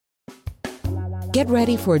Get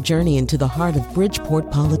ready for a journey into the heart of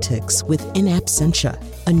Bridgeport politics with In Absentia,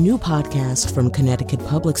 a new podcast from Connecticut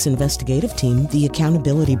Public's investigative team, The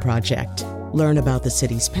Accountability Project. Learn about the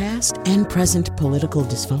city's past and present political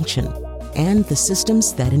dysfunction and the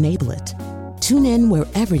systems that enable it. Tune in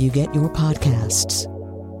wherever you get your podcasts.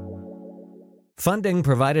 Funding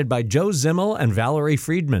provided by Joe Zimmel and Valerie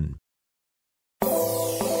Friedman.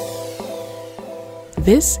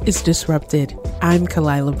 This is Disrupted. I'm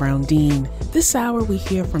Kalila Brown Dean. This hour we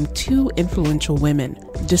hear from two influential women,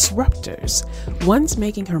 disruptors. One's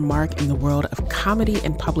making her mark in the world of comedy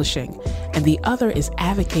and publishing, and the other is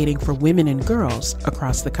advocating for women and girls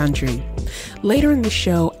across the country. Later in the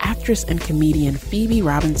show, actress and comedian Phoebe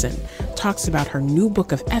Robinson talks about her new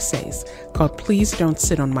book of essays called Please Don't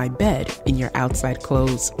Sit on My Bed in Your Outside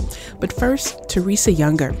Clothes. But first, Teresa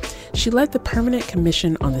Younger. She led the Permanent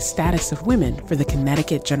Commission on the Status of Women for the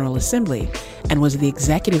Connecticut General Assembly and was the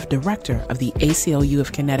executive director of the ACLU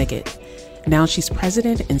of Connecticut. Now she's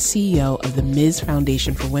president and CEO of the Ms.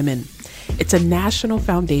 Foundation for Women. It's a national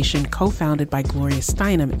foundation co-founded by Gloria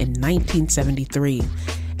Steinem in 1973,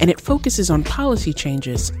 and it focuses on policy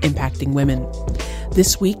changes impacting women.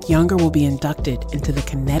 This week, Younger will be inducted into the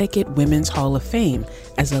Connecticut Women's Hall of Fame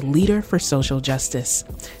as a leader for social justice.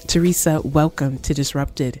 Teresa, welcome to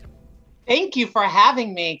Disrupted. Thank you for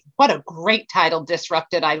having me. What a great title,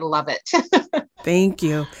 Disrupted. I love it. Thank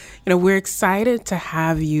you. We're excited to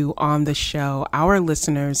have you on the show. Our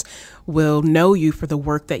listeners will know you for the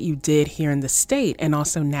work that you did here in the state and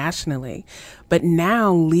also nationally. But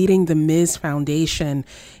now leading the Ms. Foundation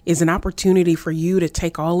is an opportunity for you to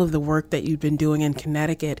take all of the work that you've been doing in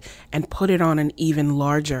Connecticut and put it on an even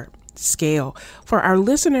larger scale. For our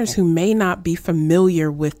listeners who may not be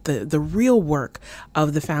familiar with the real work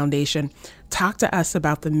of the foundation, talk to us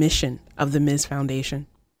about the mission of the Ms. Foundation.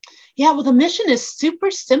 Yeah, well, the mission is super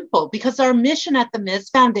simple because our mission at the Ms.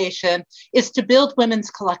 Foundation is to build women's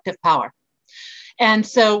collective power. And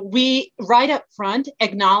so we, right up front,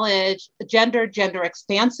 acknowledge gender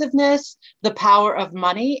expansiveness, the power of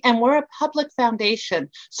money, and we're a public foundation.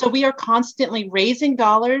 So we are constantly raising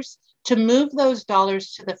dollars to move those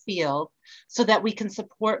dollars to the field so that we can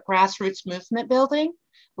support grassroots movement building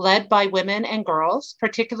led by women and girls,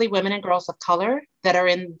 particularly women and girls of color that are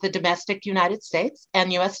in the domestic United States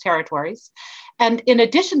and U.S. territories. And in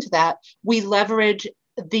addition to that, we leverage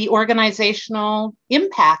the organizational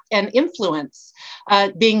impact and influence.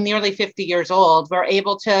 Being nearly 50 years old, we're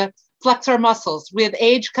able to flex our muscles. With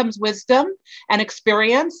age comes wisdom and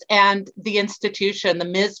experience, and the institution, the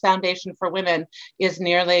Ms. Foundation for Women, is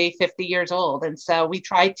nearly 50 years old. And so we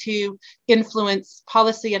try to influence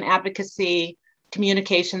policy and advocacy,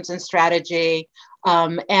 communications and strategy,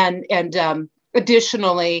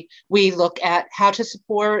 additionally, we look at how to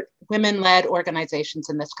support women-led organizations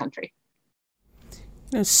in this country.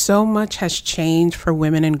 So much has changed for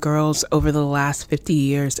women and girls over the last 50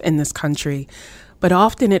 years in this country. But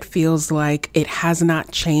often it feels like it has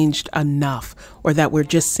not changed enough, or that we're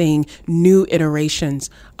just seeing new iterations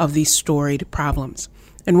of these storied problems.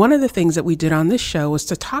 And one of the things that we did on this show was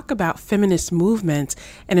to talk about feminist movements,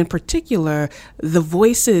 and in particular, the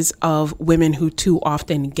voices of women who too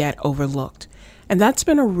often get overlooked. And that's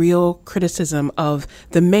been a real criticism of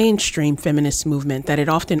the mainstream feminist movement, that it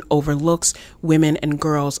often overlooks women and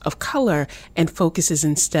girls of color and focuses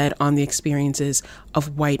instead on the experiences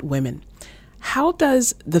of white women. How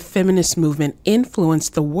does the feminist movement influence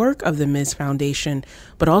the work of the Ms. Foundation,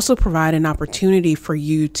 but also provide an opportunity for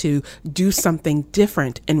you to do something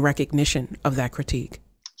different in recognition of that critique?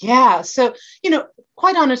 Yeah. So,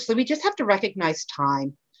 quite honestly, we just have to recognize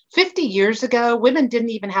time. 50 years ago, women didn't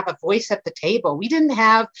even have a voice at the table. We didn't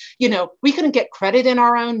have, we couldn't get credit in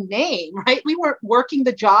our own name, right? We weren't working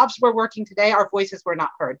the jobs we're working today. Our voices were not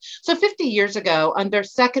heard. So 50 years ago, under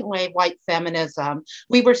second wave white feminism,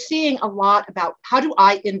 we were seeing a lot about how do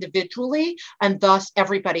I individually, and thus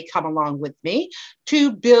everybody come along with me,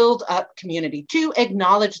 to build up community, to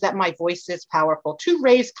acknowledge that my voice is powerful, to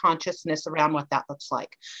raise consciousness around what that looks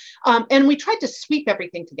like. And we tried to sweep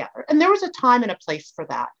everything together. And there was a time and a place for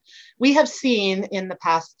that. We have seen in the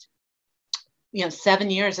past, 7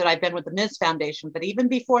 years that I've been with the Ms. Foundation, but even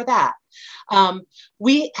before that,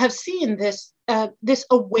 we have seen this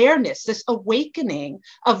awareness, this awakening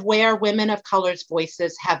of where women of color's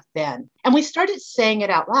voices have been. And we started saying it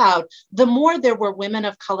out loud, the more there were women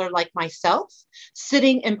of color like myself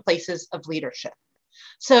sitting in places of leadership.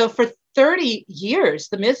 So for 30 years,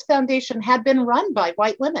 the Ms. Foundation had been run by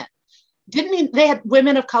white women. Didn't mean they had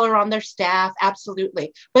women of color on their staff,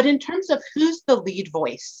 absolutely. But in terms of who's the lead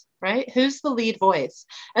voice, right? Who's the lead voice?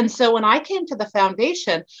 And so when I came to the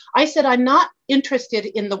foundation, I said, I'm not interested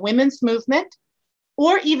in the women's movement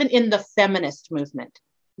or even in the feminist movement.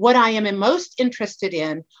 What I am most interested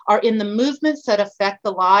in are in the movements that affect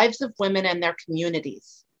the lives of women and their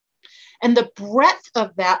communities. And the breadth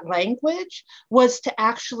of that language was to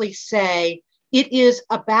actually say it is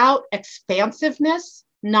about expansiveness,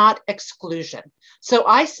 not exclusion. So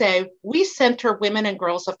I say we center women and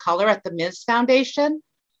girls of color at the Ms. Foundation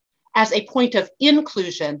as a point of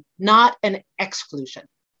inclusion, not an exclusion,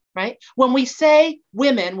 right? When we say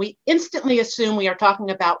women, we instantly assume we are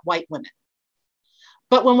talking about white women.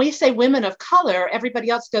 But when we say women of color, everybody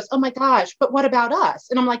else goes, oh my gosh, but what about us?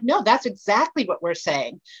 And I'm like, no, that's exactly what we're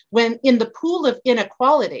saying. When in the pool of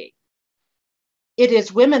inequality, it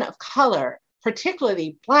is women of color,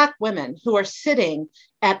 particularly Black women, who are sitting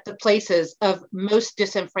at the places of most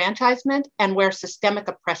disenfranchisement and where systemic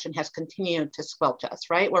oppression has continued to squelch us,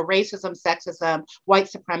 right? Where racism, sexism, white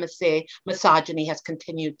supremacy, misogyny has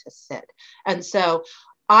continued to sit. And so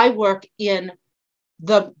I work in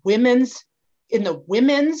the women's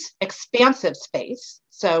expansive space.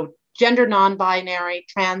 So gender non-binary,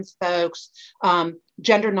 trans folks,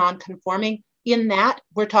 gender non-conforming. In that,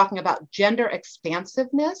 we're talking about gender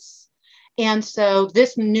expansiveness. And so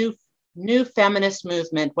this new feminist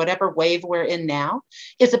movement, whatever wave we're in now,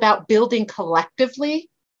 is about building collectively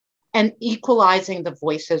and equalizing the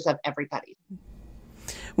voices of everybody.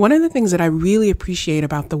 One of the things that I really appreciate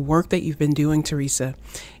about the work that you've been doing, Teresa,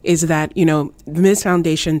 is that, the Ms.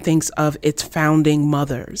 Foundation thinks of its founding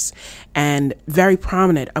mothers, and very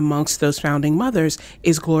prominent amongst those founding mothers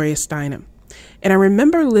is Gloria Steinem. And I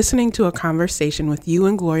remember listening to a conversation with you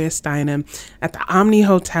and Gloria Steinem at the Omni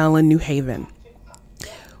Hotel in New Haven,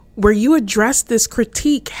 where you addressed this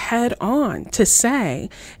critique head on to say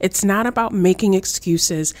it's not about making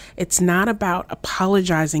excuses, it's not about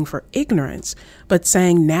apologizing for ignorance, but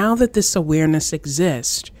saying now that this awareness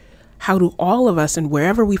exists, how do all of us and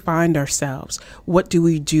wherever we find ourselves, what do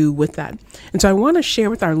we do with that? And so I want to share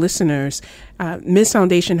with our listeners, Ms.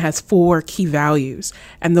 Foundation has 4 key values.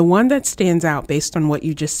 And the one that stands out based on what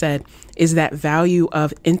you just said is that value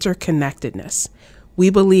of interconnectedness. We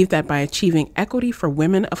believe that by achieving equity for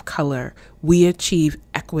women of color, we achieve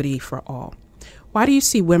equity for all. Why do you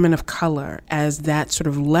see women of color as that sort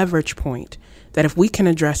of leverage point that if we can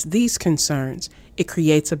address these concerns, it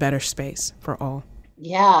creates a better space for all?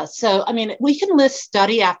 Yeah, so we can list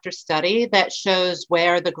study after study that shows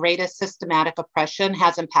where the greatest systematic oppression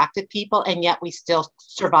has impacted people, and yet we still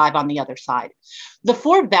survive on the other side. The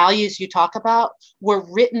 4 values you talk about were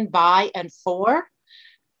written by and for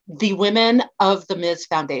the women of the Ms.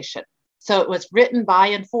 Foundation. So it was written by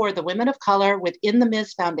and for the women of color within the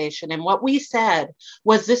Ms. Foundation. And what we said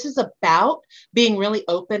was this is about being really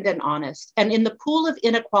open and honest. And in the pool of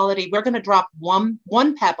inequality, we're going to drop one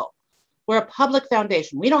pebble. We're a public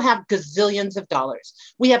foundation. We don't have gazillions of dollars.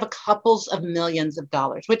 We have a couples of millions of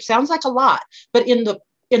dollars, which sounds like a lot. But in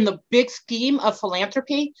the big scheme of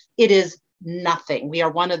philanthropy, it is nothing. We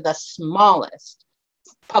are one of the smallest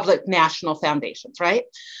public national foundations, right?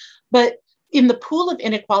 But in the pool of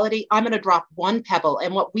inequality, I'm going to drop one pebble.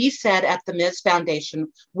 And what we said at the Ms.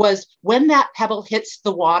 Foundation was when that pebble hits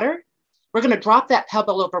the water, we're going to drop that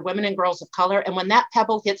pebble over women and girls of color. And when that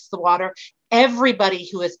pebble hits the water, everybody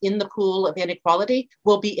who is in the pool of inequality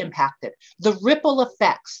will be impacted. The ripple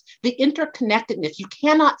effects, the interconnectedness, you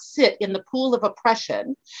cannot sit in the pool of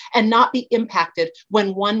oppression and not be impacted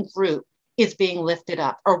when one group is being lifted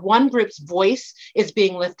up or one group's voice is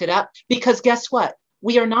being lifted up. Because guess what?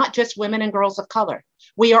 We are not just women and girls of color.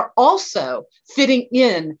 We are also fitting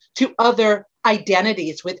in to other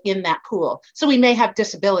identities within that pool. So we may have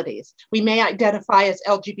disabilities. We may identify as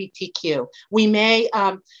LGBTQ. We may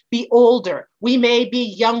be older. We may be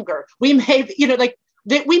younger. We may,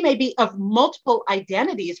 we may be of multiple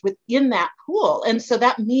identities within that pool. And so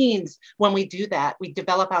that means when we do that, we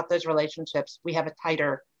develop out those relationships, we have a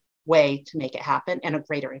tighter way to make it happen and a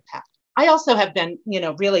greater impact. I also have been,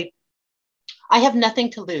 I have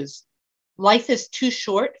nothing to lose. Life is too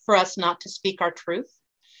short for us not to speak our truth.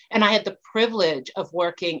 And I had the privilege of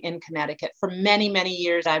working in Connecticut for many, many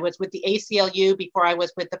years. I was with the ACLU before I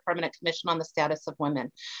was with the Permanent Commission on the Status of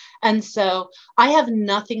Women. And so I have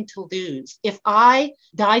nothing to lose. If I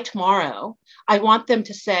die tomorrow, I want them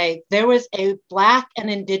to say there was a Black and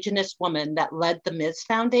Indigenous woman that led the Ms.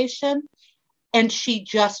 Foundation, and she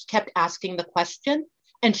just kept asking the question,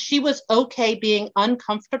 and she was okay being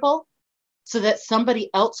uncomfortable so that somebody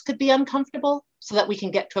else could be uncomfortable, so that we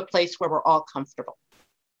can get to a place where we're all comfortable.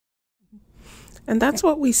 And that's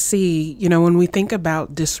what we see, when we think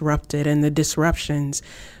about disrupted and the disruptions,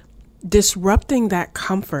 disrupting that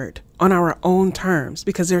comfort on our own terms,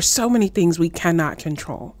 because there's so many things we cannot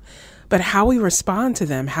control. but how we respond to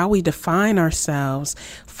them, how we define ourselves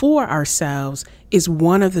for ourselves is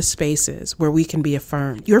one of the spaces where we can be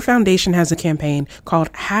affirmed. Your foundation has a campaign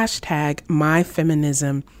called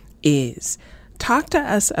 #MyFeminismIs. Talk to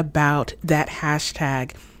us about that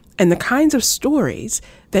hashtag and the kinds of stories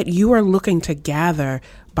that you are looking to gather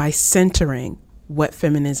by centering what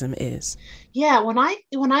feminism is. Yeah, when I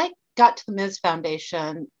got to the Ms.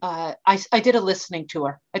 Foundation, I did a listening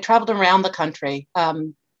tour. I traveled around the country,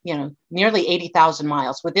 nearly 80,000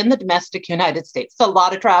 miles within the domestic United States. It's a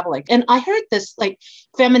lot of traveling. And I heard this, like,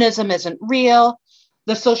 feminism isn't real.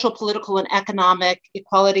 The social, political, and economic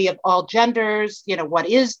equality of all genders. What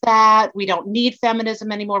is that? We don't need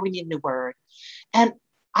feminism anymore. We need a new word. And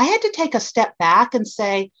I had to take a step back and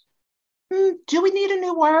say, do we need a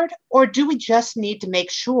new word, or do we just need to make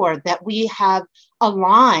sure that we have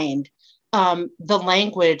aligned the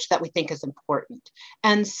language that we think is important?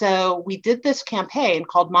 And so we did this campaign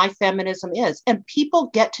called My Feminism Is, and people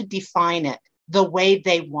get to define it the way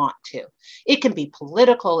they want to. It can be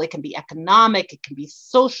political, it can be economic, it can be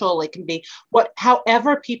social, it can be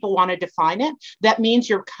however people want to define it. That means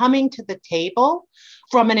you're coming to the table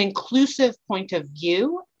from an inclusive point of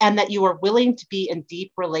view, and that you are willing to be in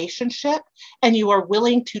deep relationship, and you are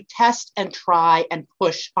willing to test and try and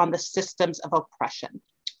push on the systems of oppression.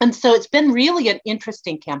 And so it's been really an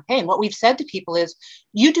interesting campaign. What we've said to people is,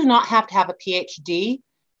 you do not have to have a PhD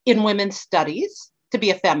in women's studies to be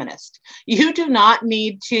a feminist. You do not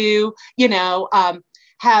need to,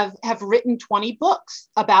 have written 20 books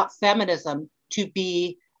about feminism to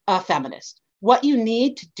be a feminist. What you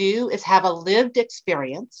need to do is have a lived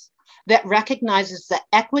experience that recognizes the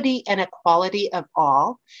equity and equality of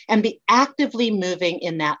all and be actively moving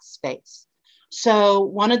in that space. So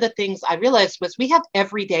one of the things I realized was we have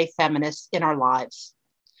everyday feminists in our lives.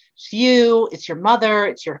 It's you, it's your mother,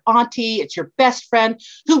 it's your auntie, it's your best friend,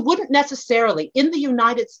 who wouldn't necessarily, in the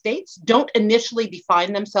United States, don't initially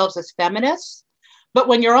define themselves as feminists. But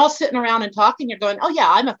when you're all sitting around and talking, you're going, oh yeah,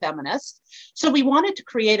 I'm a feminist. So we wanted to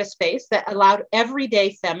create a space that allowed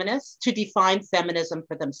everyday feminists to define feminism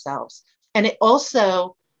for themselves. And it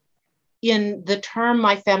also, in the term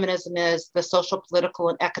My Feminism Is, the social, political,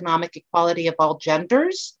 and economic equality of all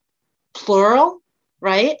genders, plural,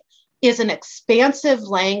 right, is an expansive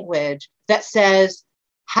language that says,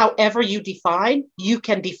 however you define, you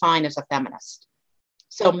can define as a feminist.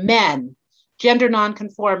 So men, gender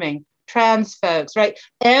nonconforming, trans folks, right?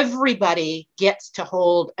 Everybody gets to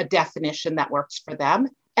hold a definition that works for them,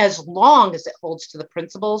 as long as it holds to the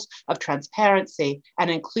principles of transparency and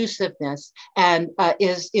inclusiveness, and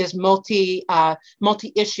is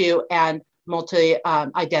multi-issue and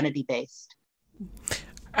multi-identity based.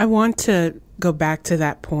 I want to go back to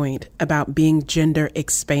that point about being gender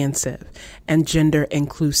expansive and gender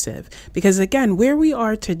inclusive, because again, where we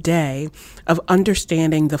are today of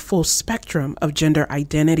understanding the full spectrum of gender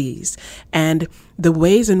identities and the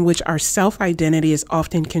ways in which our self-identity is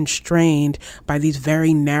often constrained by these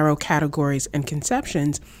very narrow categories and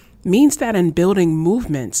conceptions means that in building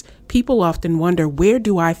movements, people often wonder, where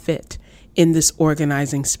do I fit in this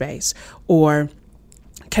organizing space? Or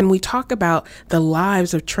can we talk about the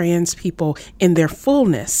lives of trans people in their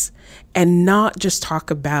fullness and not just talk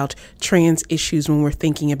about trans issues when we're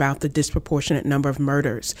thinking about the disproportionate number of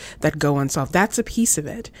murders that go unsolved? That's a piece of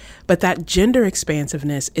it. But that gender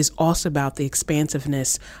expansiveness is also about the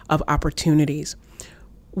expansiveness of opportunities.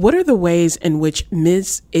 What are the ways in which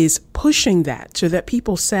Ms. is pushing that so that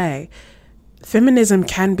people say feminism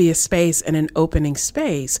can be a space and an opening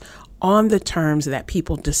space on the terms that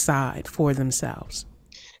people decide for themselves?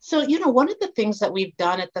 So, one of the things that we've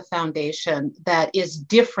done at the foundation that is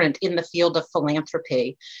different in the field of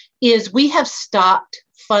philanthropy is we have stopped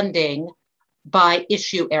funding by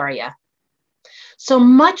issue area. So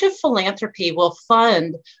much of philanthropy will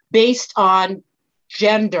fund based on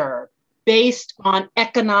gender, based on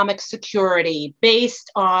economic security,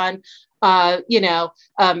 based on,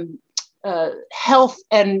 health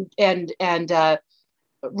and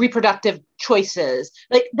reproductive choices.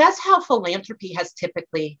 Like, that's how philanthropy has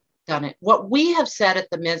typically done it. What we have said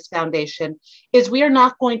at the Ms. Foundation is we are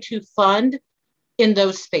not going to fund in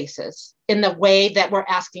those spaces in the way that we're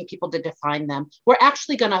asking people to define them. We're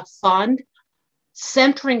actually going to fund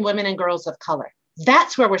centering women and girls of color.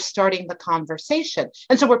 That's where we're starting the conversation.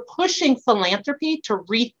 And so we're pushing philanthropy to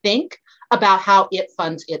rethink about how it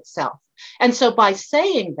funds itself. And so by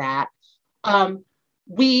saying that,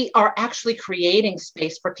 we are actually creating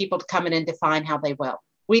space for people to come in and define how they will.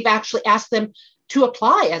 We've actually asked them to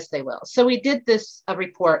apply as they will. So we did a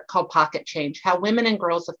report called Pocket Change, How Women and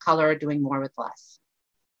Girls of Color Are Doing More with Less.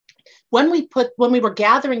 when we were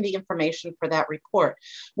gathering the information for that report,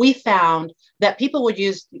 we found that people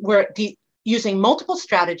were using multiple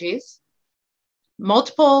strategies,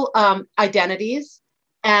 multiple identities,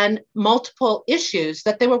 and multiple issues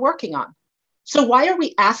that they were working on. So why are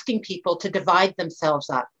we asking people to divide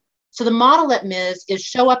themselves up? So the model at Ms. is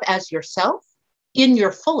show up as yourself in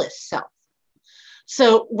your fullest self.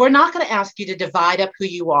 So we're not going to ask you to divide up who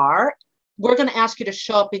you are. We're going to ask you to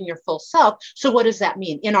show up in your full self. So what does that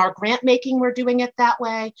mean? In our grant making, we're doing it that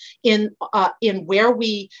way. In where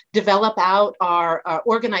we develop out our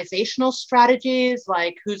organizational strategies,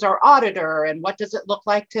 like who's our auditor and what does it look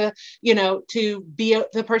like to be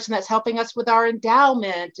the person that's helping us with our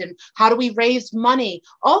endowment, and how do we raise money?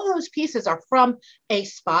 All those pieces are from a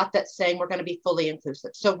spot that's saying we're going to be fully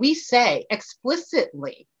inclusive. So we say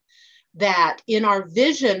explicitly that in our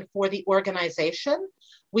vision for the organization,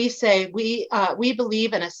 we say we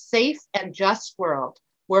believe in a safe and just world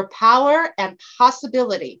where power and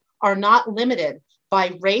possibility are not limited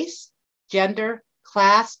by race, gender,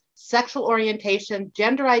 class, sexual orientation,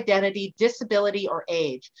 gender identity, disability, or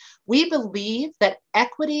age. We believe that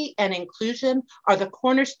equity and inclusion are the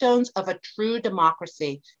cornerstones of a true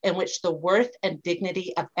democracy in which the worth and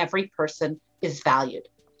dignity of every person is valued.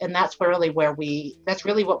 And that's really what we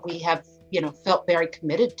have felt very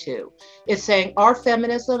committed to, is saying our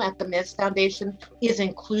feminism at the Ms. Foundation is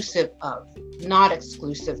inclusive of, not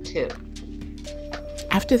exclusive to.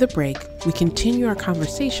 After the break, we continue our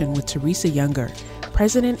conversation with Teresa Younger,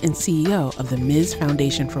 President and CEO of the Ms.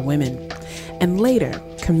 Foundation for Women. And later,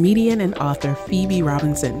 comedian and author Phoebe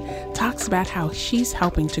Robinson talks about how she's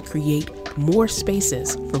helping to create more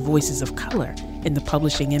spaces for voices of color in the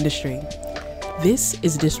publishing industry. This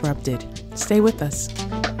is Disrupted. Stay with us.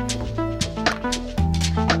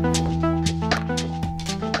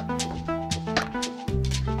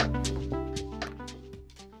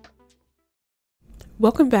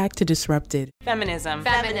 Welcome back to Disrupted. Feminism.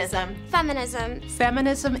 Feminism. Feminism.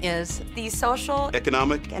 Feminism is The social,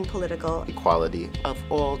 economic, and political equality of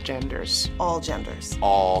all genders. all genders.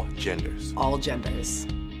 all genders. All genders.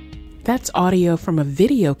 That's audio from a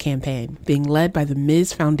video campaign being led by the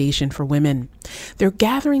Ms. Foundation for Women. They're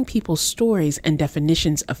gathering people's stories and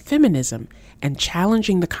definitions of feminism and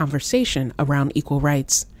challenging the conversation around equal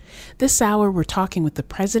rights. This hour, we're talking with the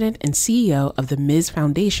president and CEO of the Ms.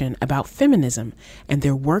 Foundation about feminism and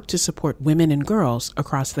their work to support women and girls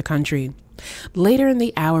across the country. Later in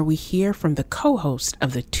the hour, we hear from the co-host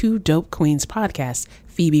of the Two Dope Queens podcast,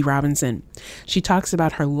 Phoebe Robinson. She talks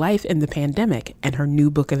about her life in the pandemic and her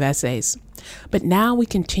new book of essays. But now we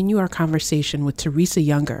continue our conversation with Teresa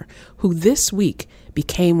Younger, who this week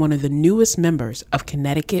became one of the newest members of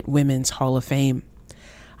Connecticut Women's Hall of Fame.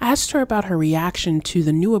 I asked her about her reaction to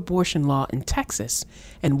the new abortion law in Texas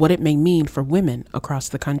and what it may mean for women across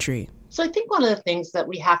the country. So I think one of the things that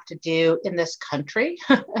we have to do in this country,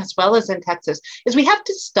 as well as in Texas, is we have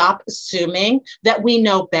to stop assuming that we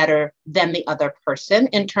know better than the other person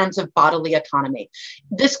in terms of bodily autonomy.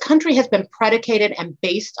 This country has been predicated and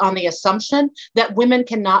based on the assumption that women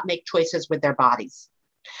cannot make choices with their bodies.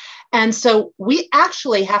 And so we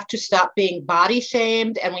actually have to stop being body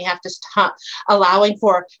shamed, and we have to stop allowing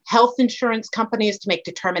for health insurance companies to make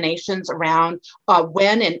determinations around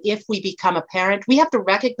when and if we become a parent. We have to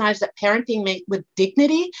recognize that parenting with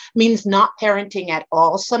dignity means not parenting at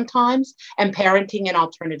all sometimes, and parenting in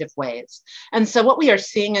alternative ways. And so what we are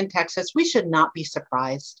seeing in Texas, we should not be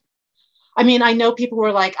surprised. I mean, I know people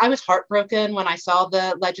were like, I was heartbroken when I saw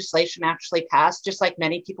the legislation actually passed, just like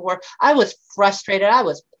many people were. I was frustrated. I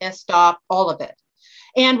was pissed off, all of it.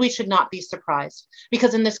 And we should not be surprised,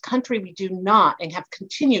 because in this country, we do not and have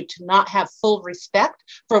continued to not have full respect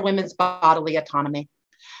for women's bodily autonomy.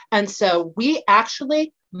 And so we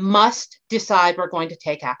actually must decide we're going to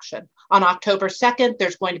take action. On October 2nd,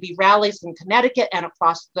 there's going to be rallies in Connecticut and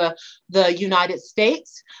across the United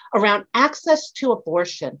States around access to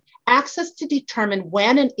abortion, access to determine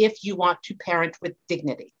when and if you want to parent with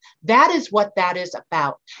dignity. That is what that is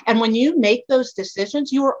about. And when you make those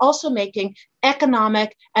decisions, you are also making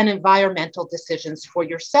economic and environmental decisions for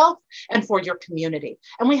yourself and for your community.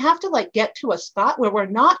 And we have to get to a spot where we're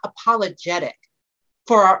not apologetic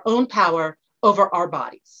for our own power over our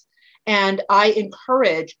bodies. And I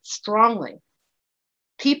encourage strongly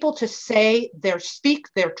people to speak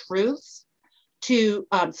their truths, to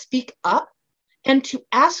speak up, and to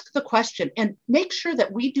ask the question and make sure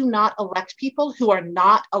that we do not elect people who are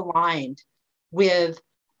not aligned with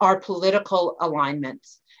our political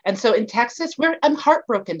alignments. And so in Texas, I'm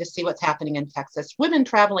heartbroken to see what's happening in Texas. Women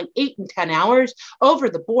traveling 8 and 10 hours over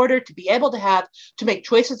the border to be able to make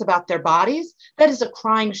choices about their bodies. That is a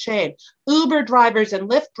crying shame. Uber drivers and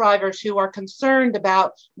Lyft drivers who are concerned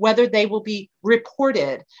about whether they will be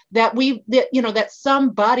reported, that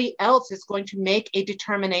somebody else is going to make a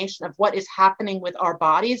determination of what is happening with our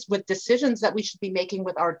bodies, with decisions that we should be making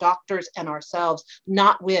with our doctors and ourselves,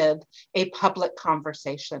 not with a public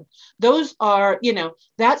conversation. Those are,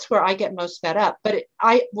 that's where I get most fed up. But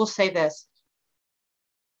I will say this,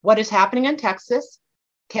 what is happening in Texas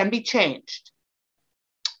can be changed.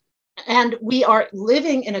 And we are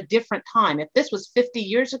living in a different time. If this was 50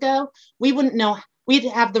 years ago, we wouldn't know. We'd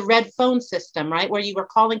have the red phone system, right? Where you were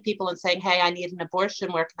calling people and saying, hey, I need an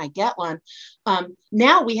abortion. Where can I get one?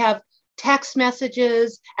 Now we have text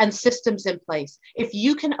messages and systems in place. If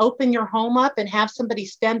you can open your home up and have somebody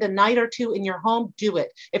spend a night or two in your home, do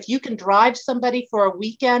it. If you can drive somebody for a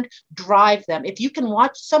weekend, drive them. If you can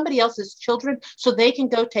watch somebody else's children so they can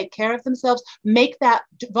go take care of themselves, make that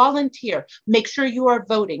volunteer. Make sure you are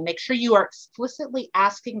voting. Make sure you are explicitly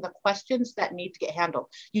asking the questions that need to get handled.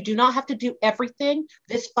 You do not have to do everything.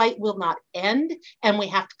 This fight will not end, and we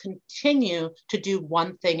have to continue to do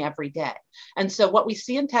one thing every day. And so what we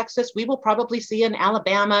see in Texas, we will probably see in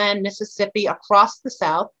Alabama and Mississippi, across the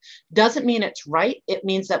South. Doesn't mean it's right. It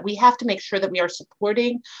means that we have to make sure that we are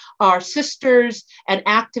supporting our sisters and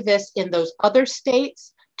activists in those other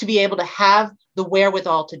states to be able to have the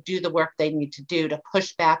wherewithal to do the work they need to do to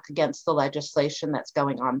push back against the legislation that's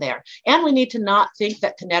going on there. And we need to not think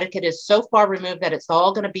that Connecticut is so far removed that it's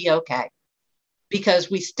all going to be okay,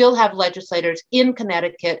 because we still have legislators in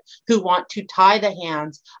Connecticut who want to tie the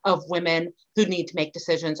hands of women who need to make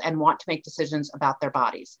decisions and want to make decisions about their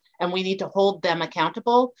bodies. And we need to hold them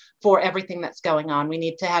accountable for everything that's going on. We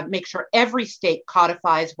need to make sure every state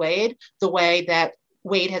codifies Wade the way that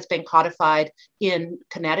Wade has been codified in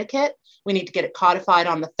Connecticut. We need to get it codified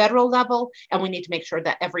on the federal level, and we need to make sure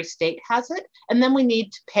that every state has it. And then we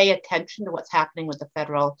need to pay attention to what's happening with the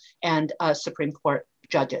federal and Supreme Court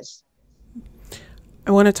judges.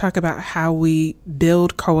 I want to talk about how we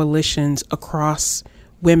build coalitions across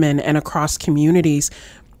women and across communities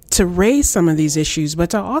to raise some of these issues, but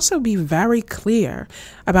to also be very clear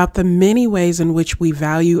about the many ways in which we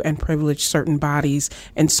value and privilege certain bodies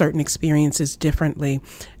and certain experiences differently.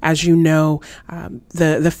 As you know,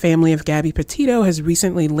 the family of Gabby Petito has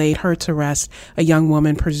recently laid her to rest, a young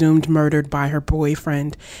woman presumed murdered by her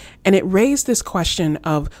boyfriend. And it raised this question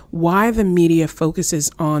of why the media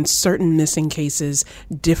focuses on certain missing cases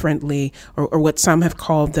differently, or what some have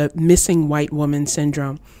called the missing white woman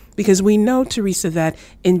syndrome. Because we know, Teresa, that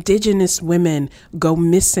Indigenous women go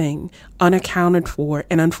missing, unaccounted for,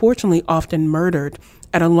 and unfortunately often murdered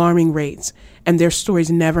at alarming rates, and their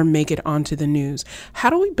stories never make it onto the news. How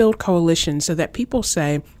do we build coalitions so that people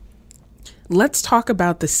say, let's talk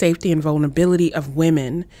about the safety and vulnerability of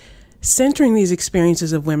women, centering these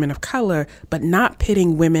experiences of women of color, but not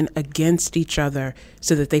pitting women against each other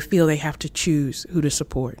so that they feel they have to choose who to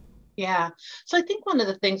support? Yeah. So I think one of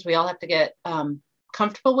the things we all have to get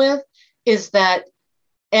comfortable with is that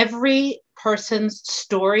every person's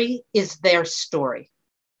story is their story,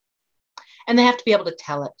 and they have to be able to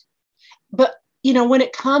tell it. But when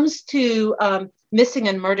it comes to missing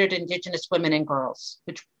and murdered Indigenous women and girls,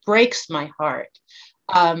 which breaks my heart,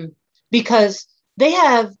 because they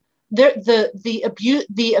have the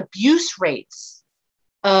abuse rates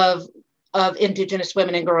of Indigenous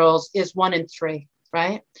women and girls is 1 in 3.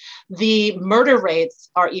 Right? The murder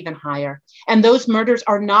rates are even higher. And those murders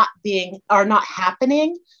are not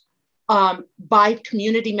happening by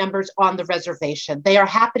community members on the reservation. They are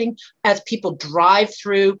happening as people drive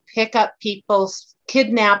through, pick up people,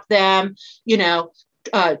 kidnap them,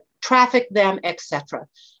 traffic them, etc.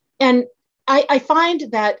 And I find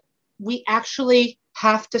that we actually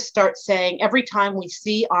have to start saying, every time we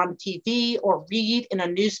see on TV or read in a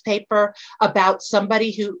newspaper about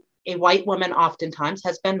somebody who, a white woman oftentimes,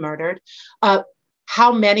 has been murdered,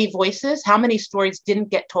 how many voices, how many stories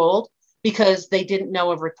didn't get told because they didn't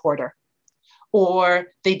know a reporter, or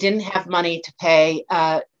they didn't have money to pay,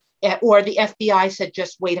 or the FBI said,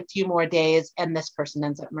 just wait a few more days and this person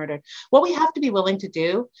ends up murdered. What we have to be willing to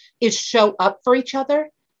do is show up for each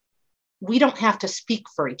other. We don't have to speak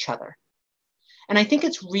for each other. And I think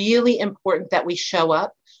it's really important that we show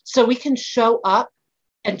up, so we can show up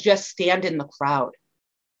and just stand in the crowd.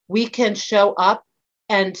 We can show up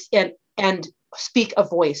and speak a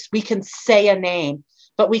voice. We can say a name,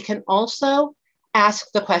 but we can also ask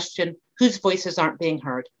the question, whose voices aren't being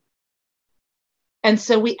heard? And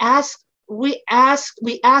so we ask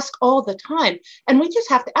all the time, and we just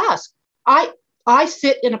have to ask. I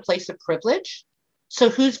sit in a place of privilege, so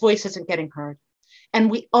whose voice isn't getting heard?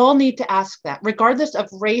 And we all need to ask that, regardless of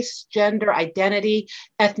race, gender, identity,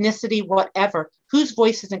 ethnicity, whatever. whose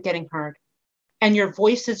voice isn't getting heard. And your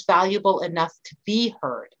voice is valuable enough to be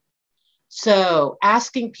heard. So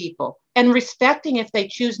asking people and respecting if they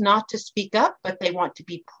choose not to speak up, but they want to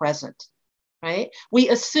be present, right? We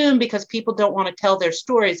assume because people don't want to tell their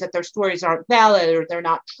stories that their stories aren't valid or they're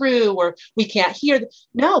not true or we can't hear them.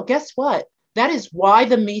 No, guess what? That is why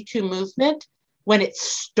the Me Too movement, when it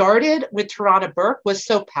started with Tarana Burke, was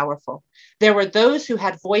so powerful. There were those who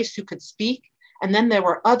had voice who could speak, and then there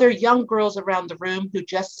were other young girls around the room who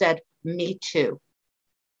just said, me too.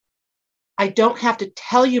 I don't have to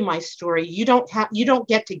tell you my story. You don't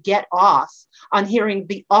get to get off on hearing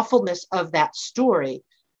the awfulness of that story.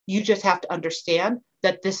 You just have to understand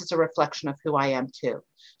that this is a reflection of who I am too.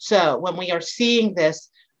 So when we are seeing this,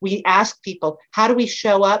 we ask people, how do we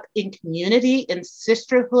show up in community, in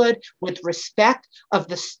sisterhood, with respect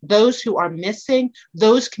of those who are missing,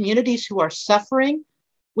 those communities who are suffering?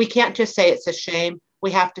 We can't just say it's a shame. We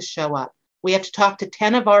have to show up. We have to talk to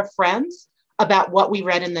 10 of our friends about what we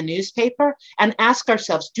read in the newspaper and ask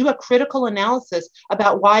ourselves, do a critical analysis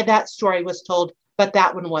about why that story was told, but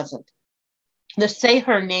that one wasn't. The Say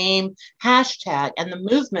Her Name hashtag and the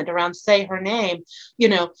movement around Say Her Name,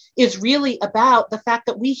 is really about the fact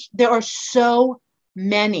that there are so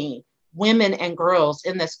many women and girls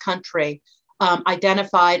in this country,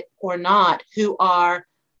 identified or not, who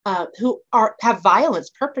have violence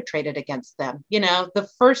perpetrated against them. The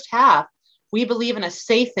first half, we believe in a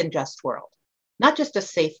safe and just world, not just a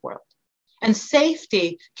safe world. And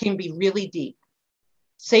safety can be really deep.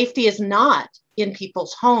 Safety is not in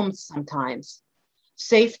people's homes sometimes.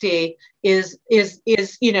 Safety is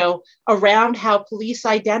around how police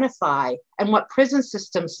identify and what prison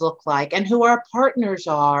systems look like and who our partners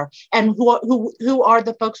are and who are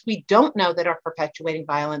the folks we don't know that are perpetuating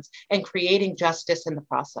violence and creating justice in the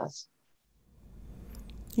process.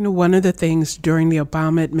 One of the things during the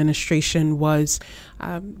Obama administration was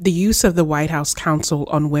the use of the White House Council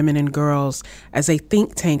on Women and Girls as a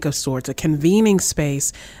think tank of sorts, a convening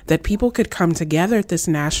space that people could come together at this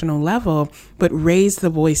national level, but raise the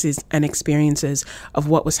voices and experiences of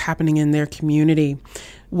what was happening in their community.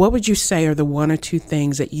 What would you say are the one or two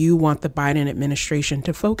things that you want the Biden administration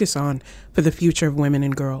to focus on for the future of women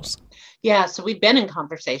and girls? Yeah, so we've been in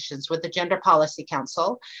conversations with the Gender Policy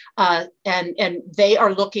Council, and they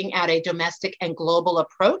are looking at a domestic and global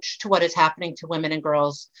approach to what is happening to women and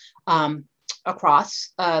girls across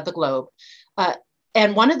the globe.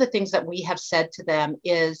 And one of the things that we have said to them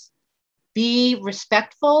is be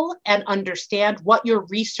respectful and understand what your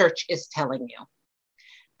research is telling you.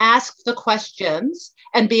 Ask the questions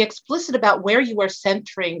and be explicit about where you are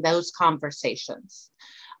centering those conversations.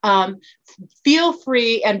 Feel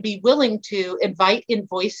free and be willing to invite in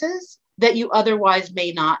voices that you otherwise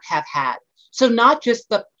may not have had. So not just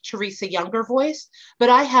the Teresa Younger voice, but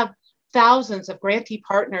I have thousands of grantee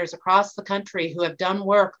partners across the country who have done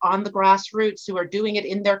work on the grassroots, who are doing it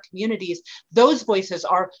in their communities. Those voices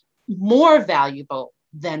are more valuable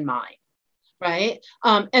than mine, right?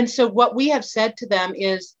 And so what we have said to them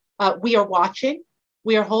is, we are watching,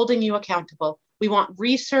 we are holding you accountable. We want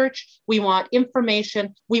research, we want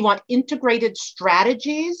information, we want integrated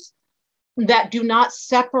strategies that do not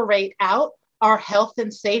separate out our health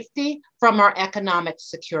and safety from our economic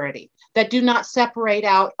security, that do not separate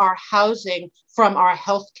out our housing from our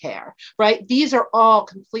healthcare, right? These are all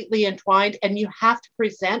completely entwined, and you have to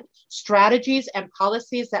present strategies and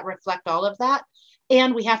policies that reflect all of that.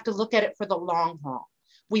 And we have to look at it for the long haul.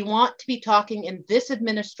 We want to be talking in this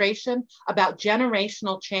administration about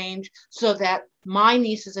generational change so that my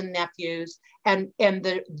nieces and nephews and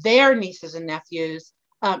their nieces and nephews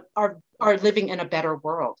are living in a better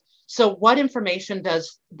world. So what information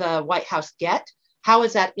does the White House get? How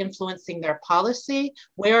is that influencing their policy?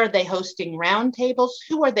 Where are they hosting roundtables?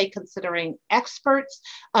 Who are they considering experts?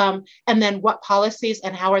 And then what policies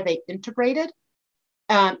and how are they integrated?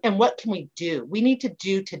 And what can we do? We need to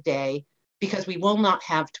do today, because we will not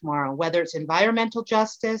have tomorrow, whether it's environmental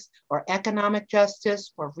justice or economic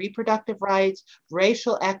justice or reproductive rights,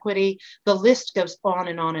 racial equity. The list goes on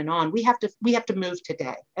and on and on. We have to move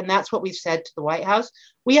today. And that's what we've said to the White House.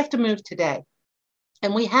 We have to move today.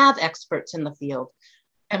 And we have experts in the field,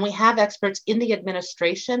 and we have experts in the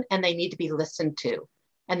administration, and they need to be listened to.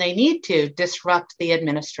 And they need to disrupt the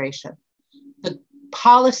administration. The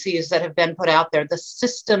policies that have been put out there, the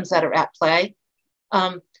systems that are at play,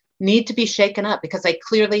 need to be shaken up, because they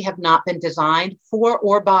clearly have not been designed for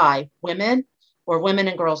or by women or women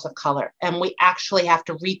and girls of color. And we actually have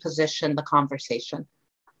to reposition the conversation.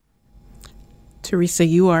 Teresa,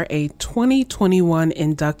 you are a 2021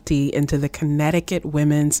 inductee into the Connecticut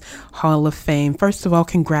Women's Hall of Fame. First of all,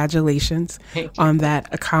 congratulations on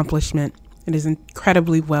that accomplishment. It is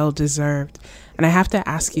incredibly well deserved. And I have to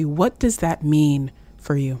ask you, what does that mean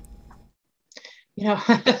for you? You know,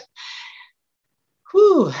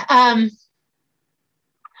 whew,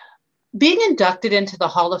 being inducted into the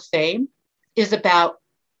Hall of Fame is about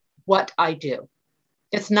what I do.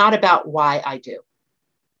 It's not about why I do.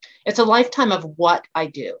 It's a lifetime of what I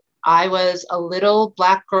do. I was a little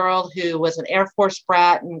Black girl who was an Air Force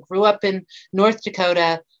brat and grew up in North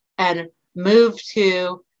Dakota and moved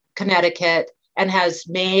to Connecticut and has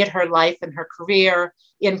made her life and her career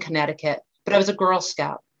in Connecticut. But I was a Girl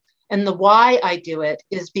Scout. And the why I do it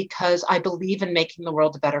is because I believe in making the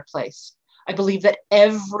world a better place. I believe that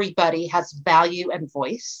everybody has value and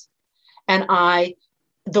voice. And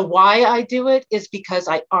the why I do it is because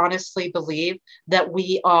I honestly believe that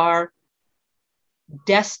we are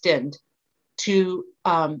destined to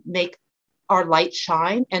make our light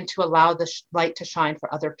shine and to allow the light to shine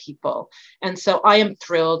for other people. And so I am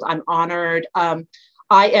thrilled. I'm honored. I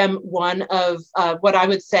am one of what I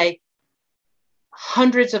would say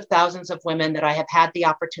hundreds of thousands of women that I have had the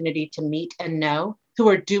opportunity to meet and know who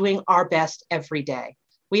are doing our best every day.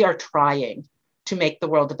 We are trying to make the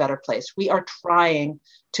world a better place. We are trying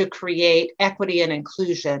to create equity and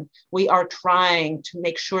inclusion. We are trying to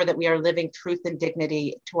make sure that we are living truth and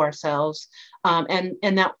dignity to ourselves. And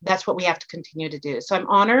that's what we have to continue to do. So I'm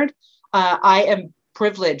honored. I am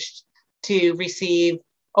privileged to receive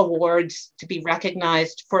awards, to be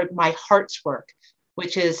recognized for my heart's work,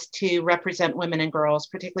 which is to represent women and girls,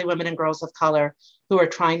 particularly women and girls of color, who are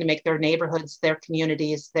trying to make their neighborhoods, their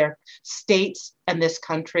communities, their states, and this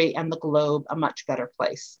country and the globe a much better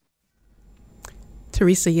place.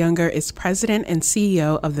 Teresa Younger is president and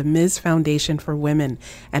CEO of the Ms. Foundation for Women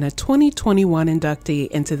and a 2021 inductee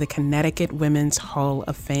into the Connecticut Women's Hall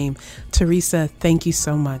of Fame. Teresa, thank you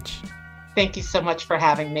so much. Thank you so much for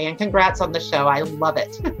having me, and congrats on the show. I love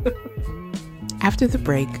it. After the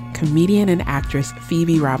break, comedian and actress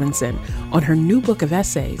Phoebe Robinson on her new book of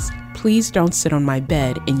essays, Please Don't Sit on My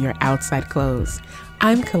Bed in Your Outside Clothes.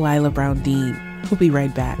 I'm Kalila Brown Dean. We'll be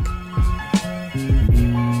right back.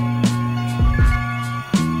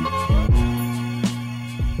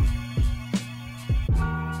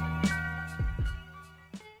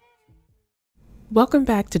 Welcome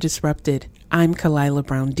back to Disrupted. I'm Kalila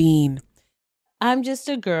Brown Dean. I'm just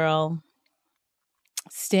a girl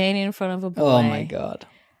standing in front of a boy. Oh my God.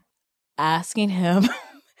 Asking him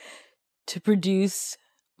to produce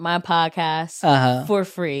my podcast for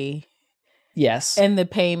free. Yes. And the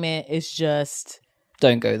payment is just...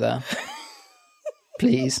 Don't go there.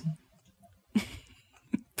 Please.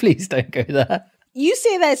 Please don't go there. You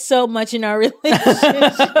say that so much in our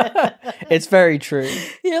relationship. It's very true.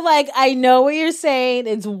 You're like, I know what you're saying.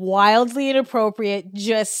 It's wildly inappropriate.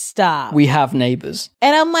 Just stop. We have neighbors.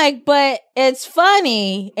 And I'm like, but it's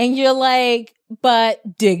funny. And you're like,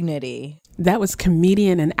 but dignity. That was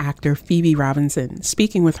comedian and actor Phoebe Robinson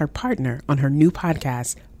speaking with her partner on her new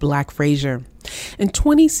podcast, Black Frasier. In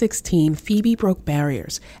 2016, Phoebe broke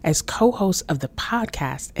barriers as co-host of the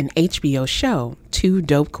podcast and HBO show, Two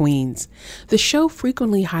Dope Queens. The show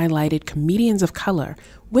frequently highlighted comedians of color,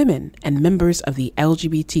 women, and members of the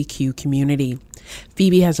LGBTQ community.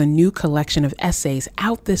 Phoebe has a new collection of essays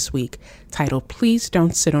out this week titled Please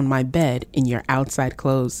Don't Sit on My Bed in Your Outside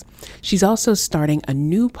Clothes. She's also starting a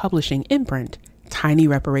new publishing imprint, Tiny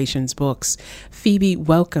Reparations Books. Phoebe,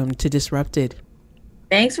 welcome to Disrupted.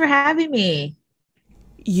 Thanks for having me.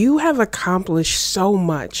 You have accomplished so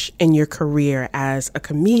much in your career as a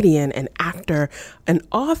comedian, an actor, an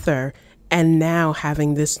author, and now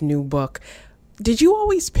having this new book. Did you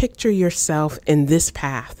always picture yourself in this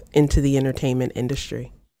path into the entertainment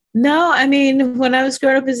industry? No, I mean, when I was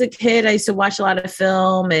growing up as a kid, I used to watch a lot of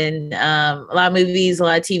film and a lot of movies, a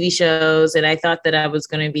lot of TV shows. And I thought that I was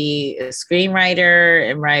going to be a screenwriter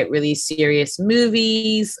and write really serious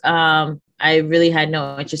movies. I really had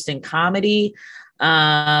no interest in comedy.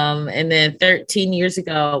 And then 13 years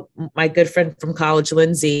ago, my good friend from college,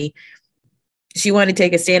 Lindsay, she wanted to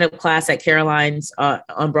take a stand-up class at Caroline's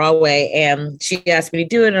on Broadway. And she asked me to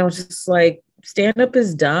do it. And I was just like, stand-up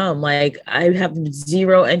is dumb. Like, I have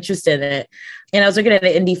zero interest in it. And I was working at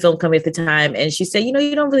an indie film company at the time. And she said, you know,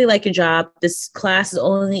 you don't really like your job. This class is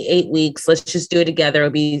only 8 weeks. Let's just do it together.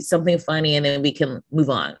 It'll be something funny. And then we can move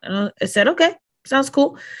on. And I said, okay, sounds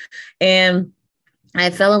cool. And I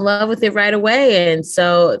fell in love with it right away. And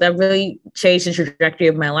so that really changed the trajectory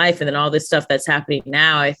of my life. And then all this stuff that's happening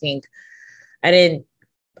now, I think I didn't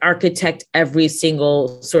architect every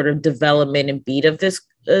single sort of development and beat of this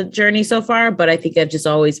journey so far, but I think I've just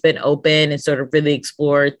always been open and sort of really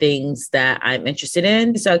explored things that I'm interested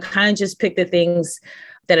in. So I kind of just picked the things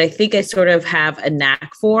that I think I sort of have a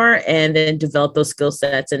knack for, and then develop those skill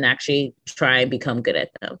sets and actually try and become good at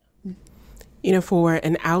them. You know, for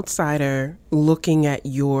an outsider looking at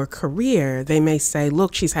your career, they may say,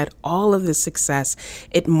 look, she's had all of this success.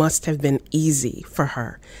 It must have been easy for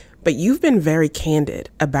her. But you've been very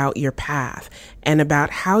candid about your path and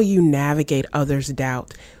about how you navigate others'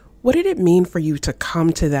 doubt. What did it mean for you to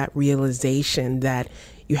come to that realization that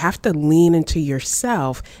you have to lean into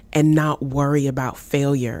yourself and not worry about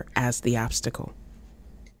failure as the obstacle?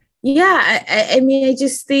 Yeah, I mean, I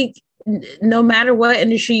just think no matter what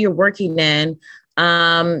industry you're working in,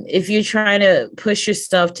 if you're trying to push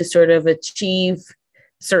yourself to sort of achieve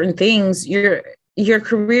certain things, your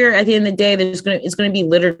career at the end of the day, it's going to be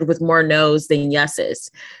littered with more no's than yeses.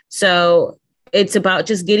 So it's about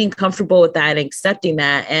just getting comfortable with that and accepting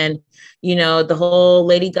that. And, you know, the whole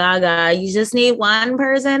Lady Gaga, you just need one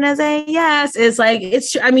person to say yes. It's like,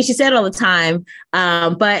 I mean, she said it all the time,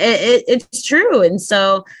 but it's true. And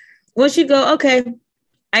so once you go, okay,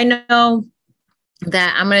 I know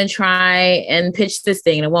that I'm going to try and pitch this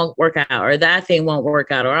thing and it won't work out, or that thing won't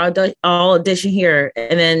work out, or I'll audition here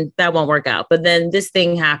and then that won't work out. But then this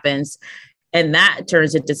thing happens and that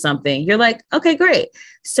turns into something. You're like, okay, great.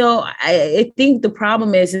 So I think the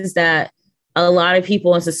problem is that a lot of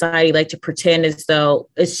people in society like to pretend as though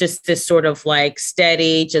it's just this sort of like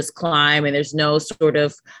steady, just climb, and there's no sort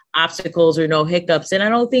of obstacles or no hiccups. And I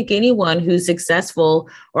don't think anyone who's successful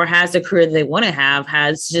or has the career they want to have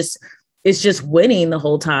is just winning the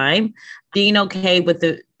whole time. Being okay with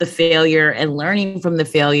the failure and learning from the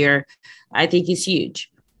failure, I think is huge.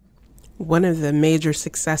 One of the major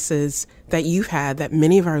successes that you've had that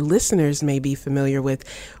many of our listeners may be familiar with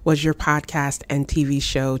was your podcast and TV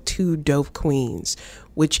show, Two Dope Queens,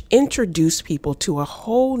 which introduced people to a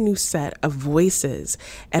whole new set of voices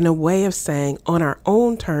and a way of saying on our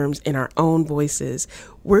own terms, in our own voices,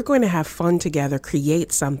 we're going to have fun together,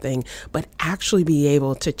 create something, but actually be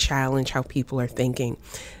able to challenge how people are thinking.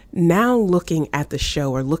 Now looking at the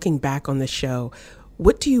show or looking back on the show,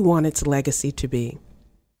 what do you want its legacy to be?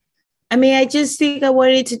 I mean, I just think I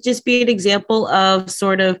wanted to just be an example of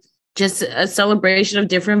sort of just a celebration of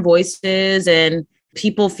different voices and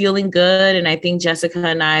people feeling good. And I think Jessica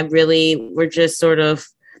and I really were just sort of,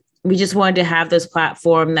 we just wanted to have this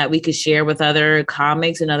platform that we could share with other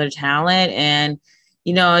comics and other talent. And,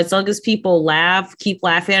 you know, as long as people keep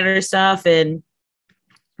laughing at our stuff and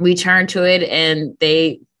we turn to it and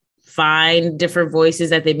they find different voices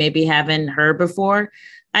that they maybe haven't heard before,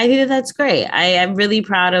 I think that's great. I am really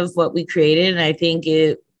proud of what we created. And I think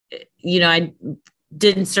I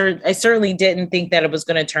certainly didn't think that it was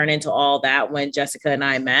going to turn into all that when Jessica and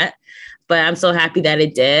I met, but I'm so happy that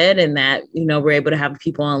it did. And that, you know, we're able to have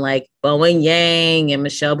people on like Bowen Yang and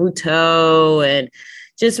Michelle Buteau and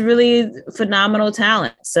just really phenomenal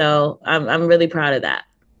talent. So I'm really proud of that.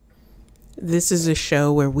 This is a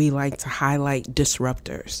show where we like to highlight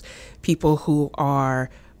disruptors, people who are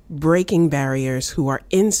breaking barriers, who are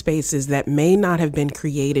in spaces that may not have been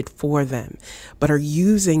created for them, but are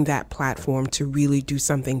using that platform to really do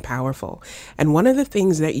something powerful. And one of the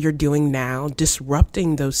things that you're doing now,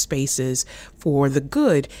 disrupting those spaces for the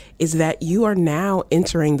good, is that you are now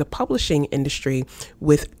entering the publishing industry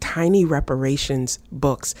with Tiny Reparations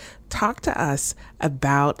books. Talk to us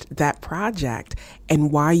about that project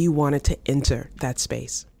and why you wanted to enter that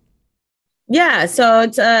space. Yeah, so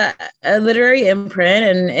it's a literary imprint,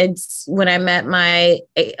 and it's when I met my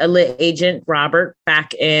lit agent, Robert,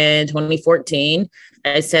 back in 2014.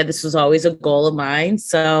 I said this was always a goal of mine.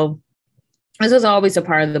 So this was always a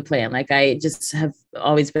part of the plan. Like, I just have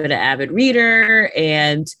always been an avid reader,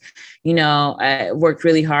 and, you know, I worked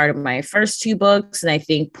really hard on my first two books. And I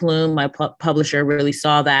think Plume, my publisher, really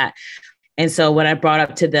saw that. And so when I brought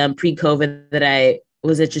up to them pre-COVID that I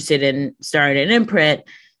was interested in starting an imprint,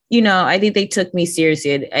 you know, I think they took me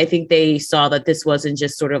seriously. I think they saw that this wasn't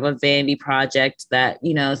just sort of a vanity project that,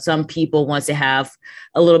 you know, some people want to have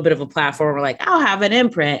a little bit of a platform or like, I'll have an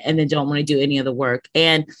imprint, and then don't want to do any of the work.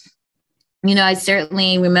 And, you know, I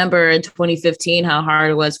certainly remember in 2015 how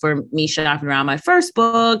hard it was for me shopping around my first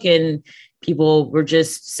book, and people were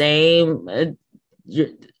just saying,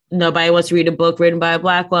 nobody wants to read a book written by a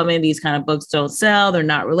Black woman. These kind of books don't sell. They're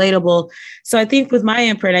not relatable. So I think with my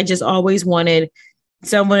imprint, I just always wanted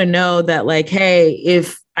someone to know that, like, hey,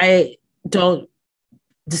 if I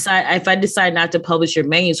decide not to publish your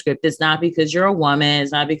manuscript, it's not because you're a woman.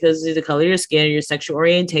 It's not because of the color of your skin, or your sexual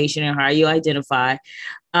orientation, or how you identify.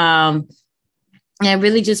 And I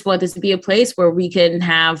really just want this to be a place where we can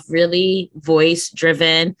have really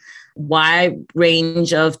voice-driven, wide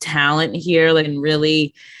range of talent here, and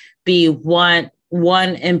really be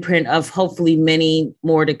one imprint of hopefully many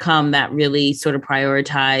more to come that really sort of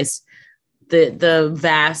prioritize the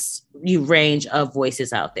vast range of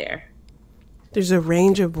voices out there. There's a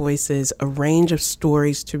range of voices, a range of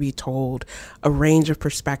stories to be told, a range of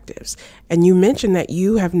perspectives. And you mentioned that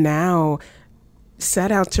you have now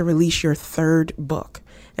set out to release your third book.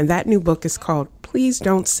 And that new book is called Please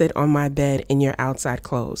Don't Sit on My Bed in Your Outside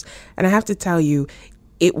Clothes. And I have to tell you,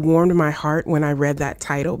 it warmed my heart when I read that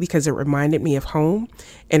title because it reminded me of home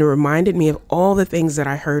and it reminded me of all the things that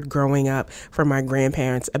I heard growing up from my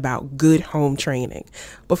grandparents about good home training.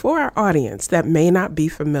 Before our audience that may not be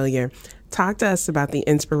familiar, talk to us about the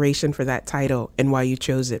inspiration for that title and why you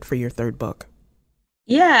chose it for your third book.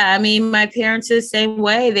 Yeah, I mean, my parents are the same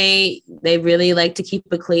way. They really like to keep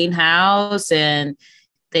a clean house, and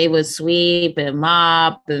they would sweep and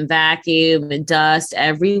mop and vacuum and dust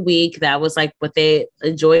every week. That was like what they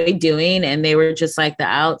enjoyed doing. And they were just like, the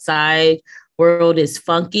outside world is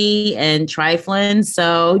funky and trifling,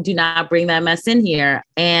 so do not bring that mess in here.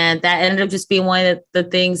 And that ended up just being one of the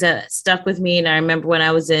things that stuck with me. And I remember when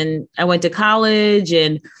I went to college,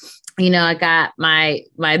 and I got my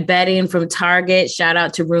bedding from Target. Shout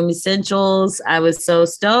out to Room Essentials. I was so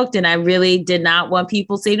stoked, and I really did not want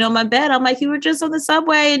people sitting on my bed. I'm like, you were just on the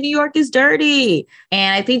subway and New York is dirty.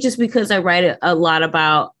 And I think just because I write a lot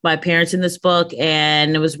about my parents in this book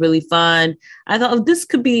and it was really fun, I thought, this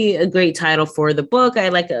could be a great title for the book. I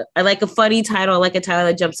like a funny title. I like a title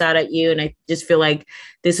that jumps out at you. And I just feel like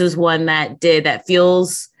this is one that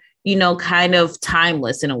feels, kind of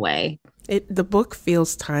timeless in a way. The book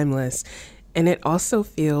feels timeless, and it also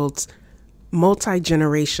feels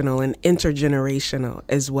multi-generational and intergenerational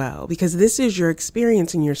as well, because this is your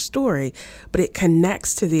experience and your story, but it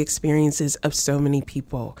connects to the experiences of so many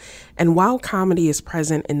people. And while comedy is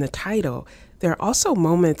present in the title, there are also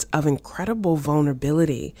moments of incredible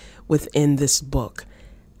vulnerability within this book.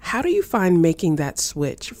 How do you find making that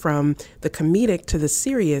switch from the comedic to the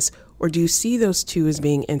serious, or do you see those two as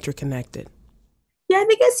being interconnected? Yeah, I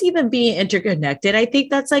think I see them being interconnected. I think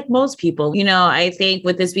that's like most people. I think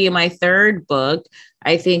with this being my third book,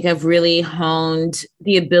 I think I've really honed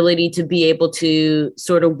the ability to be able to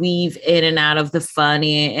sort of weave in and out of the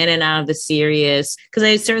funny, in and out of the serious, because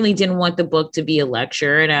I certainly didn't want the book to be a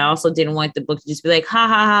lecture. And I also didn't want the book to just be like, ha,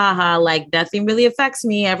 ha, ha, ha, like nothing really affects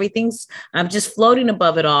me. I'm just floating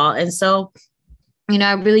above it all. And so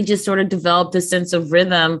I really just sort of developed a sense of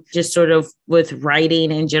rhythm, just sort of with writing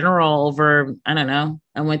in general over, I don't know,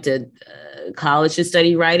 I went to college to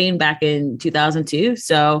study writing back in 2002.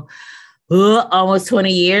 So almost 20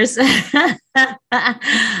 years.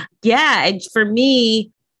 Yeah. For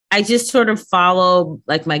me, I just sort of follow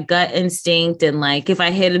like my gut instinct. And like, if I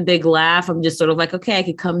hit a big laugh, I'm just sort of like, okay, I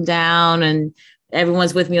could come down and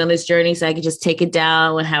everyone's with me on this journey, so I could just take it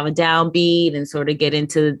down and have a downbeat and sort of get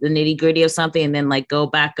into the nitty gritty of something and then like go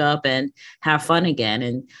back up and have fun again.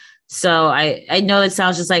 And so I know it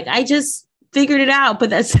sounds just like I just figured it out, but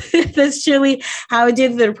that's truly how I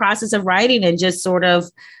did the process of writing. And just sort of,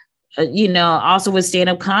 also with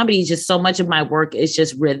stand-up comedy, just so much of my work is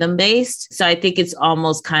just rhythm based. So I think it's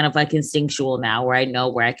almost kind of like instinctual now, where I know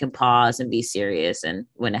where I can pause and be serious and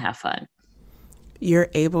when to have fun. You're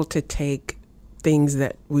able to take things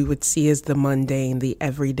that we would see as the mundane, the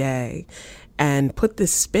everyday, and put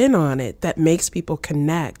this spin on it that makes people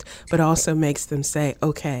connect, but also makes them say,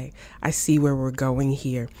 okay, I see where we're going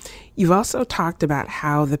here. You've also talked about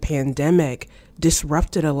how the pandemic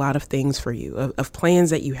disrupted a lot of things for you, of plans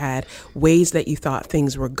that you had, ways that you thought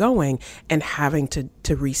things were going, and having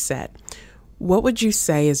to reset. What would you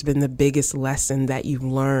say has been the biggest lesson that you've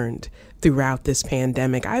learned throughout this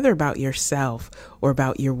pandemic, either about yourself or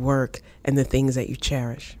about your work and the things that you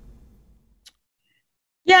cherish?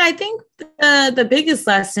 Yeah, I think the biggest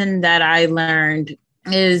lesson that I learned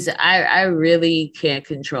is I really can't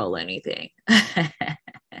control anything.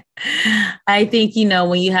 I think,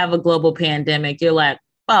 when you have a global pandemic, you're like,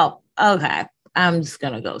 well, okay, I'm just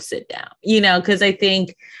going to go sit down, because I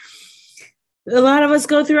think a lot of us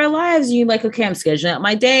go through our lives. You're like, okay, I'm scheduling out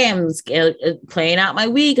my day. I'm playing out my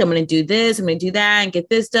week. I'm going to do this. I'm going to do that and get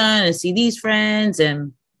this done and see these friends.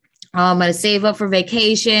 And I'm going to save up for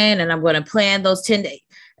vacation and I'm going to plan those 10 days.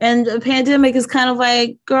 And the pandemic is kind of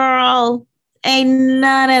like, girl, ain't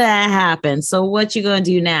none of that happened. So what you going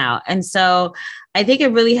to do now? And so I think I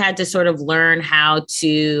really had to sort of learn how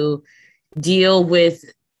to deal with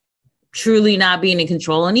truly not being in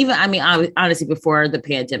control. And even, honestly, before the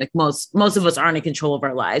pandemic, most of us aren't in control of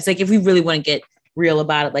our lives. Like if we really want to get real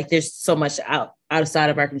about it, like there's so much outside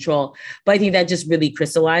of our control, but I think that just really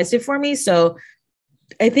crystallized it for me. So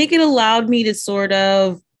I think it allowed me to sort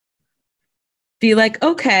of be like,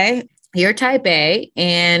 okay, you're type A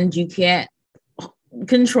and you can't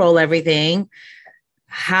control everything,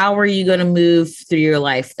 how are you going to move through your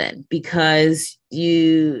life then? Because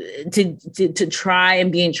to try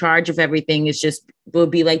and be in charge of everything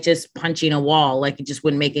would be like just punching a wall. Like it just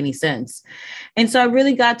wouldn't make any sense. And so I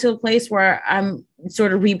really got to a place where I'm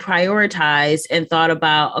sort of reprioritized and thought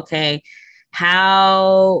about, okay,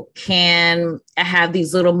 how can I have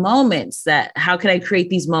these little moments how can I create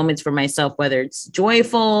these moments for myself, whether it's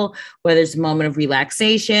joyful, whether it's a moment of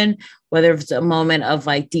relaxation, whether it's a moment of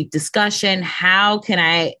like deep discussion, how can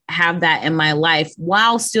I have that in my life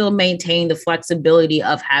while still maintaining the flexibility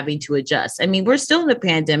of having to adjust? I mean, we're still in the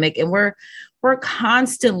pandemic and we're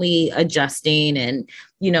constantly adjusting. And,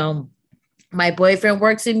 my boyfriend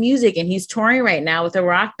works in music and he's touring right now with a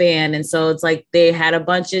rock band. And so it's like they had a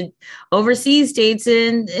bunch of overseas dates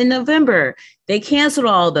in November. They canceled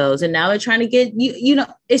all those. And now they're trying to get,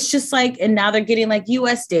 it's just like, and now they're getting like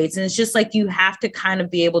US dates. And it's just like, you have to kind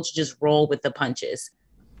of be able to just roll with the punches.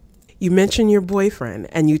 You mention your boyfriend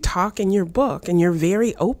and you talk in your book and you're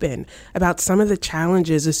very open about some of the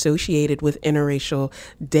challenges associated with interracial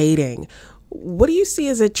dating. What do you see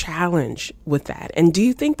as a challenge with that? And do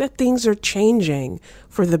you think that things are changing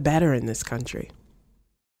for the better in this country?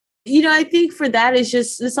 I think for that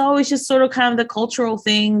it's always just sort of kind of the cultural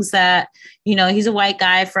things that, he's a white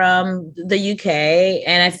guy from the UK.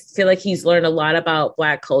 And I feel like he's learned a lot about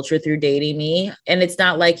Black culture through dating me. And it's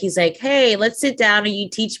not like he's like, hey, let's sit down and you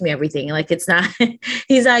teach me everything. Like it's not,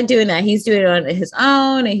 he's not doing that. He's doing it on his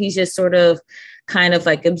own. And he's just sort of kind of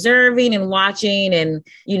like observing and watching. And,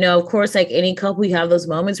 of course, like any couple, you have those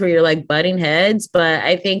moments where you're like butting heads. But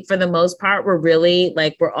I think for the most part, we're really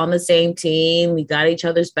like, we're on the same team. We got each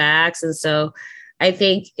other's backs. And so I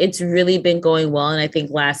think it's really been going well. And I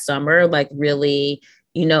think last summer, like really,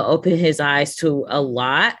 opened his eyes to a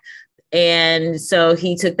lot. And so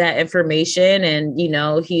he took that information and,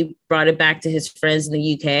 he brought it back to his friends in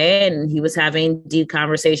the UK and he was having deep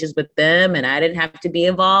conversations with them and I didn't have to be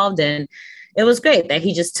involved. And it was great that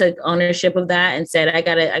he just took ownership of that and said, I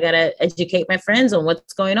gotta educate my friends on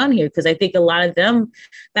what's going on here. Because I think a lot of them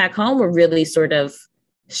back home were really sort of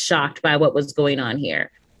shocked by what was going on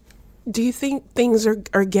here. Do you think things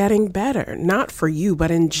are getting better? Not for you,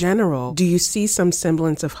 but in general, do you see some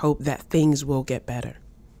semblance of hope that things will get better?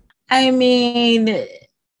 I mean,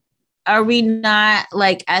 are we not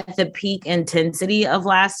like at the peak intensity of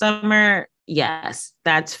last summer? Yes,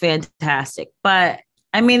 that's fantastic. But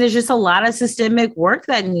I mean, there's just a lot of systemic work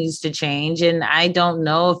that needs to change. And I don't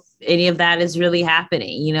know if any of that is really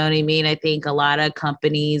happening. You know what I mean? I think a lot of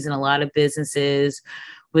companies and a lot of businesses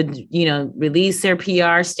would, release their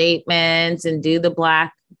PR statements and do the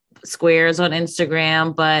Black squares on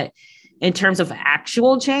Instagram. But in terms of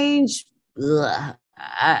actual change,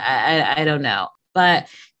 I don't know. But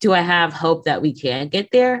do I have hope that we can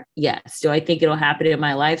get there? Yes. Do I think it'll happen in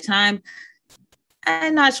my lifetime?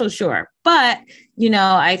 I'm not so sure. But,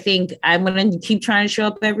 I think I'm going to keep trying to show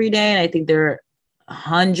up every day. And I think there are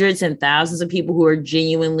hundreds and thousands of people who are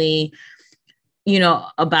genuinely,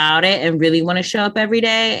 about it and really want to show up every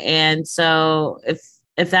day. And so if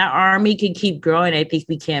that army can keep growing, I think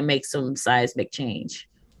we can make some seismic change.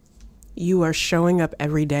 You are showing up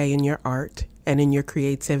every day in your art and in your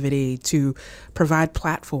creativity to provide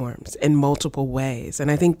platforms in multiple ways.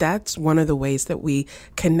 And I think that's one of the ways that we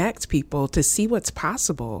connect people to see what's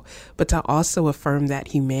possible, but to also affirm that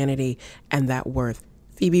humanity and that worth.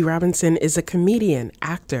 Phoebe Robinson is a comedian,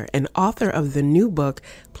 actor, and author of the new book,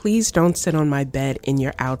 Please Don't Sit on My Bed in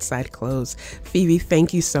Your Outside Clothes. Phoebe,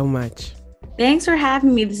 thank you so much. Thanks for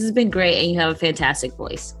having me. This has been great, and you have a fantastic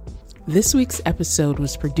voice. This week's episode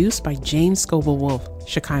was produced by James Scoble-Wolf,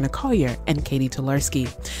 Shekinah Collier, and Katie Tolarski.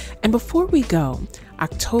 And before we go,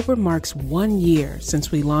 October marks 1 year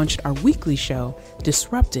since we launched our weekly show,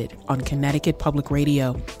 Disrupted, on Connecticut Public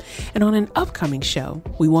Radio. And on an upcoming show,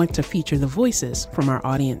 we want to feature the voices from our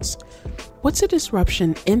audience. What's a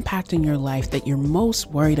disruption impacting your life that you're most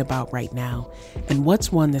worried about right now? And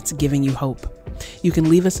what's one that's giving you hope? You can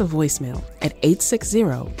leave us a voicemail at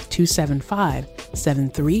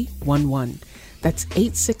 860-275-7311. That's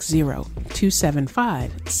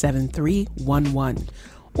 860-275-7311.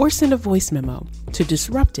 Or send a voice memo to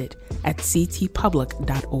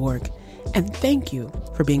disrupted@ctpublic.org. And thank you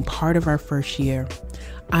for being part of our first year.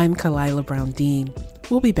 I'm Kalila Brown Dean.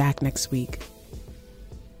 We'll be back next week.